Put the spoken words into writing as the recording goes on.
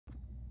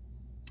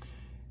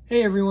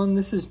Hey everyone,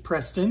 this is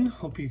Preston.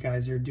 Hope you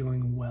guys are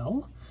doing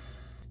well.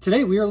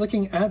 Today we are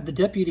looking at the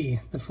Deputy,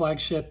 the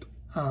flagship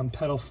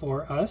pedal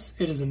for us.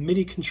 It is a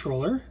Midi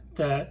controller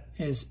that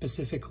is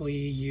specifically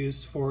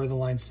used for the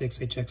Line 6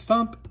 HX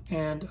Stomp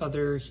and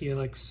other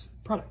Helix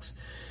products.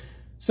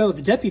 So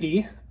the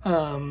Deputy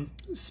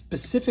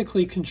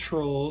specifically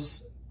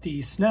controls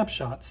the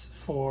snapshots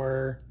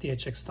for the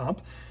HX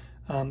Stomp.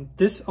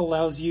 This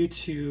allows you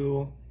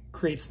to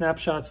create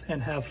snapshots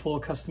and have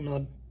full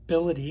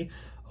customability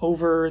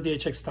over the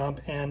HX Stomp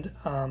and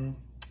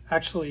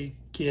actually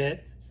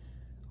get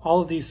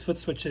all of these foot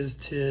switches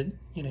to,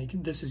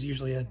 this is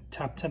usually a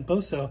tap tempo.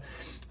 So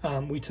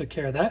we took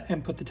care of that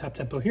and put the tap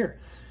tempo here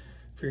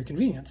for your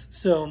convenience.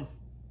 So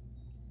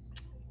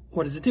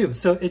what does it do?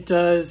 So it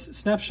does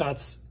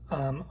snapshots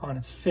on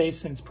its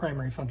face and its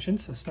primary function.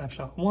 So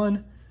snapshot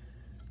 1,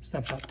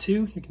 snapshot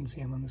 2, you can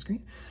see them on the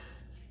screen,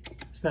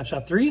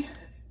 snapshot 3,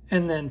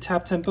 and then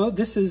tap tempo.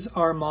 This is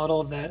our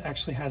model that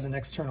actually has an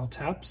external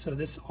tap. So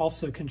this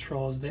also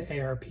controls the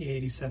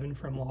ARP87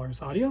 from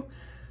Walrus Audio.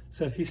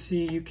 So if you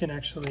see, you can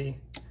actually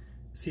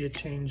see it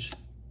change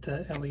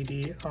the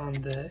LED on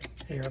the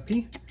ARP.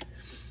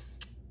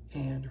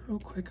 And real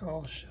quick,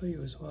 I'll show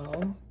you as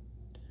well.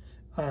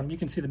 You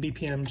can see the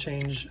BPM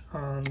change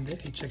on the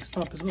HX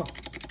Stomp as well.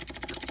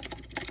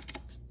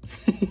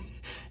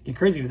 Get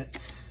crazy with it.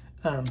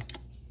 So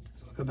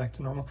we'll go back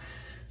to normal.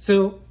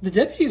 So the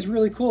Deputy is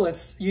really cool.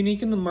 It's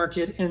unique in the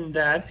market in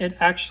that it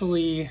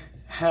actually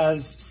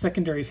has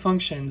secondary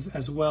functions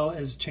as well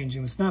as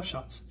changing the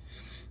snapshots.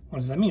 What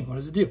does that mean? What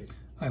does it do?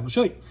 I will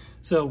show you.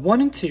 So 1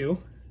 and 2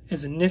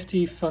 is a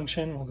nifty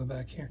function. We'll go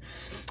back here.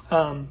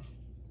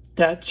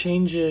 That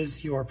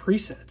changes your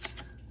presets.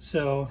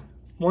 So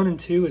 1 and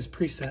 2 is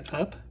preset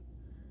up.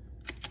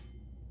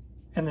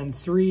 And then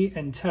 3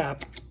 and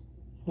tap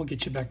will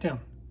get you back down.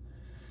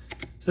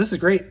 So this is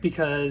great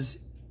because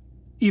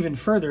even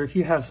further, if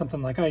you have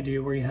something like I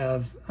do, where you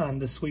have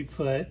the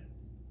Sweetfoot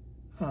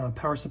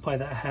power supply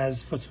that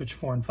has foot switch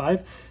 4 and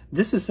 5,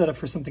 this is set up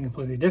for something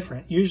completely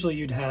different. Usually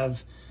you'd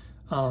have,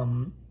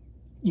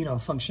 a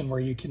function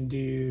where you can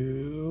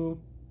do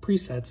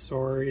presets,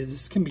 or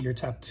this can be your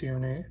tap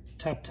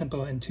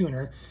tempo and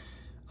tuner.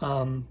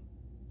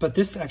 But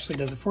this actually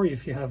does it for you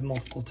if you have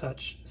multiple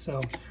touch.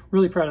 So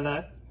really proud of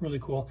that, really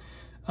cool.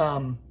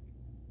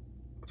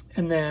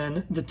 And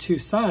then the two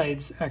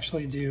sides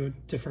actually do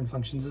different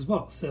functions as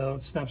well. So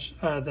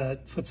the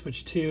foot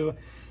switch 2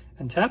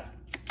 and tap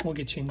will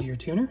get you into your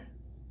tuner.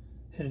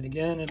 Hit it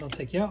again, it'll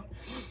take you out.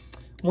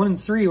 1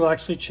 and 3 will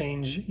actually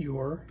change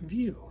your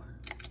view.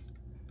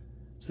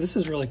 So this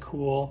is really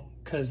cool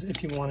because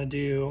if you want to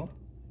do,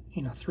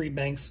 3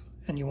 banks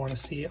and you want to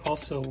see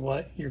also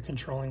what you're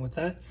controlling with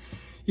that,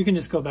 you can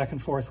just go back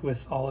and forth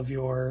with all of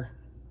your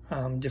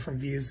different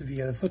views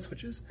via the foot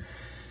switches.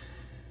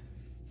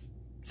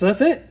 So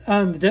that's it.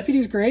 The Deputy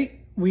is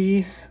great.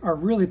 We are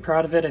really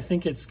proud of it. I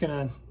think it's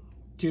going to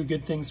do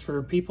good things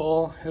for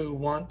people who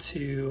want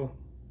to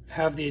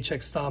have the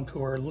HX Stomp,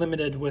 who are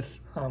limited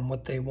with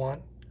what they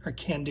want or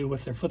can do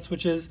with their foot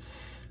switches.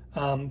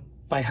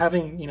 By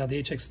having, the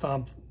HX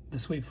Stomp, the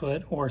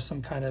Sweetfoot, or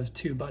some kind of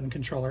 2-button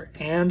controller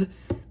and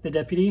the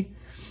Deputy,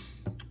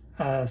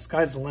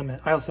 sky's the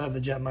limit. I also have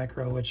the Jet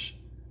Micro, which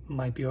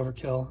might be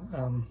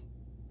overkill,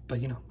 but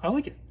I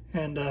like it.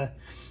 And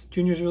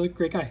Junior's a really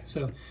great guy.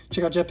 So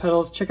check out Jet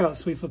pedals, check out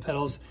Sweetfoot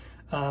pedals,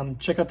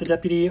 check out the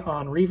Deputy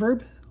on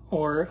Reverb,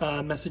 or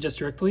message us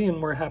directly, and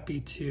we're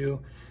happy to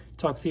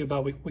talk with you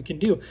about what we can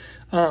do.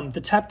 The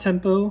Tap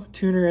Tempo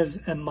tuner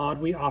is a mod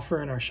we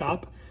offer in our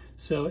shop.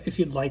 So if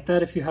you'd like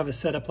that, if you have a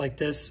setup like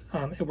this,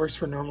 it works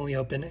for normally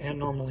open and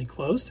normally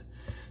closed.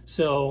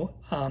 So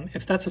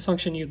if that's a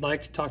function you'd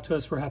like, talk to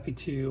us. We're happy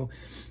to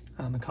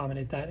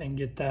accommodate that and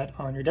get that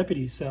on your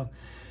Deputy. So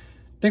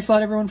thanks a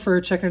lot, everyone,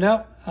 for checking it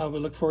out. We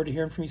look forward to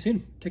hearing from you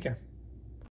soon. Take care.